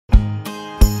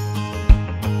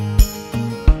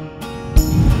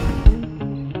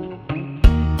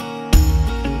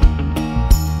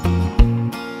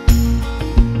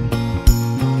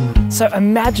So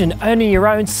imagine owning your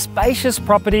own spacious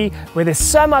property where there's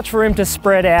so much room to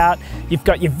spread out, you've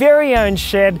got your very own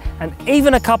shed and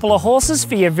even a couple of horses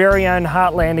for your very own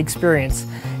heartland experience.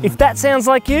 If that sounds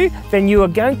like you, then you are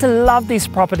going to love this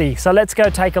property. So let's go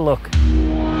take a look.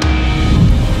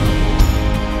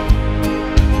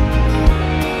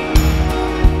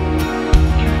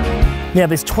 Now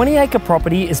this 20-acre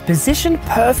property is positioned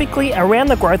perfectly around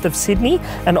the growth of Sydney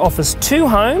and offers 2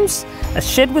 homes, a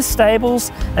shed with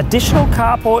stables, additional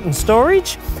carport and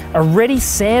storage, a ready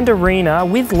sand arena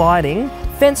with lighting,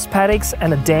 fenced paddocks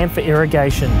and a dam for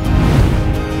irrigation.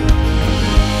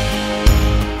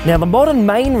 Now the modern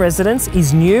main residence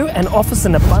is new and offers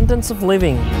an abundance of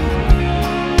living.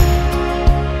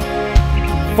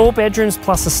 4 bedrooms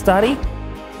plus a study,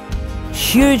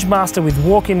 huge master with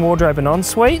walk-in wardrobe and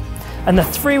ensuite, and the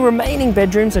 3 remaining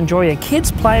bedrooms enjoy a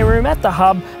kids' playroom at the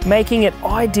hub, making it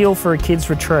ideal for a kids'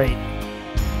 retreat.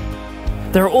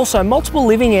 There are also multiple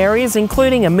living areas,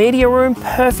 including a media room,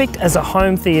 perfect as a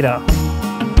home theatre.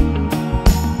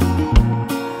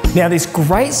 Now this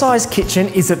great sized kitchen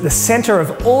is at the centre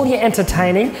of all your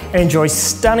entertaining and enjoys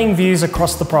stunning views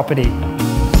across the property.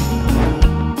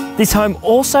 This home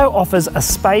also offers a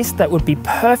space that would be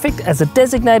perfect as a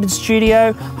designated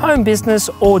studio, home business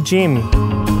or gym.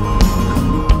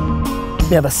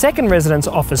 Now the second residence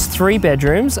offers 3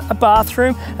 bedrooms, a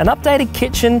bathroom, an updated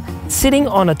kitchen, sitting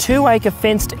on a 2-acre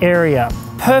fenced area,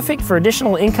 perfect for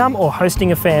additional income or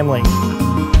hosting a family.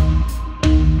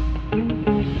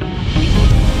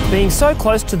 Being so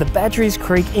close to the Badgerys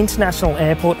Creek International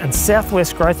Airport and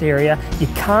Southwest Growth Area, you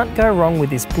can't go wrong with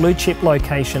this blue chip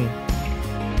location.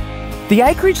 The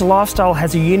acreage lifestyle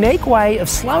has a unique way of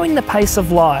slowing the pace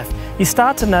of life. You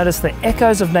start to notice the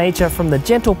echoes of nature, from the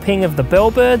gentle ping of the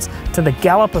bellbirds to the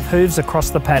gallop of hooves across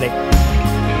the paddock.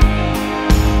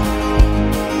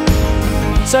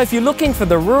 So if you're looking for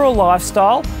the rural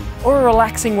lifestyle or a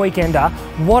relaxing weekender,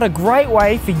 what a great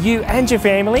way for you and your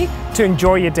family to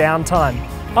enjoy your downtime.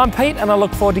 I'm Pete and I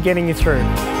look forward to getting you through.